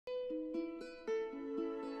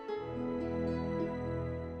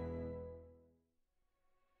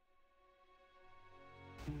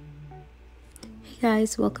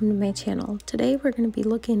guys, welcome to my channel. Today we're going to be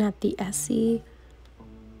looking at the Essie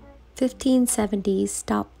 1570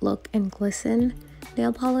 Stop, Look, and Glisten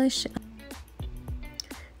nail polish.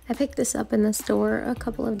 I picked this up in the store a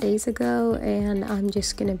couple of days ago and I'm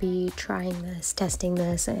just going to be trying this, testing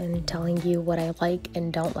this, and telling you what I like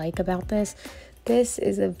and don't like about this. This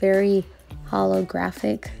is a very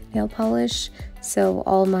holographic nail polish, so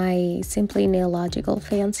all my Simply Nailogical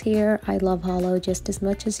fans here, I love holo just as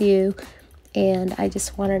much as you. And I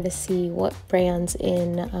just wanted to see what brands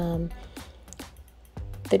in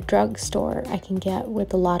the drugstore I can get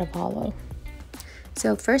with a lot of holo.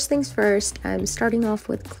 So first things first, I'm starting off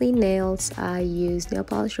with clean nails. I use nail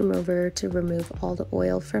polish remover to remove all the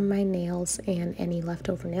oil from my nails and any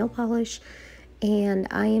leftover nail polish. And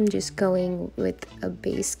I am just going with a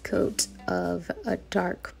base coat of a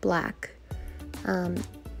dark black.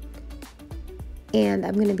 And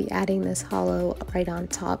I'm going to be adding this holo right on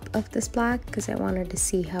top of this black because I wanted to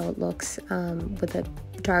see how it looks with a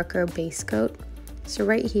darker base coat. So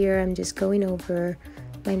right here I'm just going over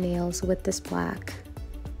my nails with this black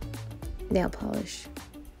nail polish.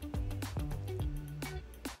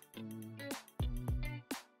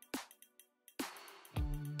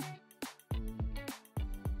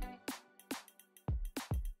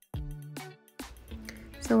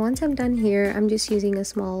 So once I'm done here, I'm just using a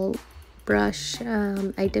small brush.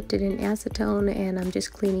 I dipped it in acetone and I'm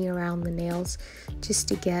just cleaning around the nails just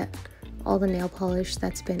to get all the nail polish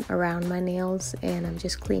that's been around my nails, and I'm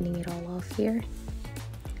just cleaning it all off here.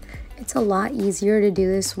 It's a lot easier to do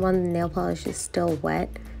this when the nail polish is still wet.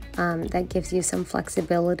 That gives you some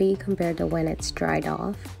flexibility compared to when it's dried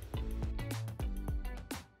off.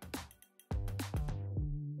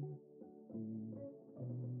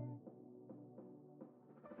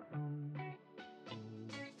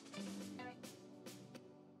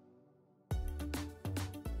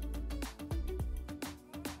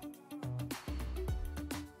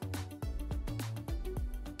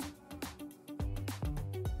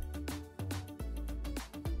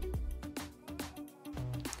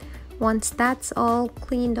 Once that's all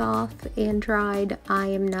cleaned off and dried, I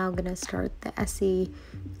am now going to start the Essie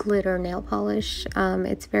glitter nail polish.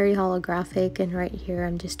 It's very holographic, and right here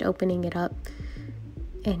I'm just opening it up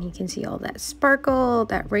and you can see all that sparkle,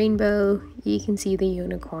 that rainbow. You can see the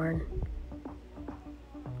unicorn.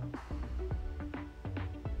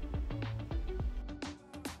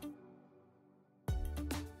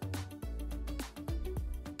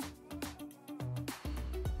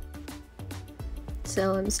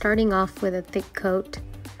 So I'm starting off with a thick coat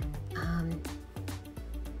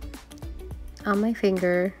on my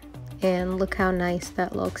finger, and look how nice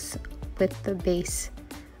that looks with the base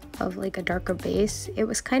of like a darker base. It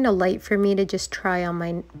was kind of light for me to just try on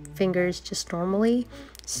my fingers just normally,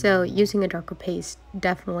 so using a darker base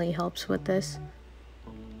definitely helps with this.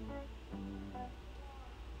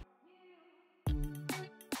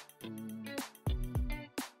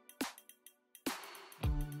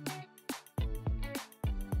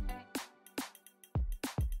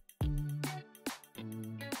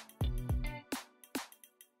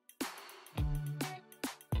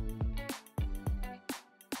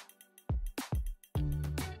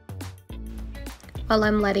 While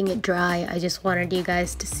I'm letting it dry, I just wanted you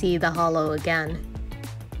guys to see the holo again.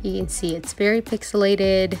 You can see it's very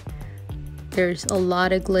pixelated. There's a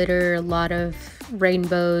lot of glitter, a lot of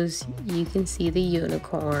rainbows. You can see the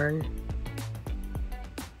unicorn.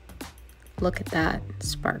 Look at that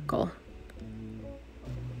sparkle.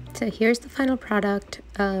 So here's the final product.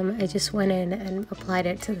 I just went in and applied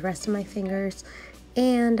it to the rest of my fingers,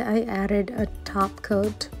 and I added a top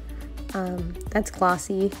coat that's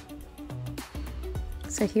glossy.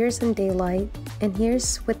 So here's some daylight, and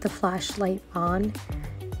here's with the flashlight on,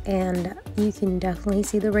 and you can definitely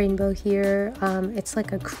see the rainbow here. It's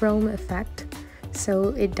like a chrome effect, so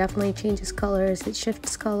it definitely changes colors, it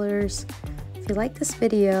shifts colors. If you like this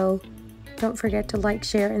video, don't forget to like,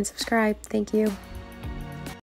 share, and subscribe. Thank you.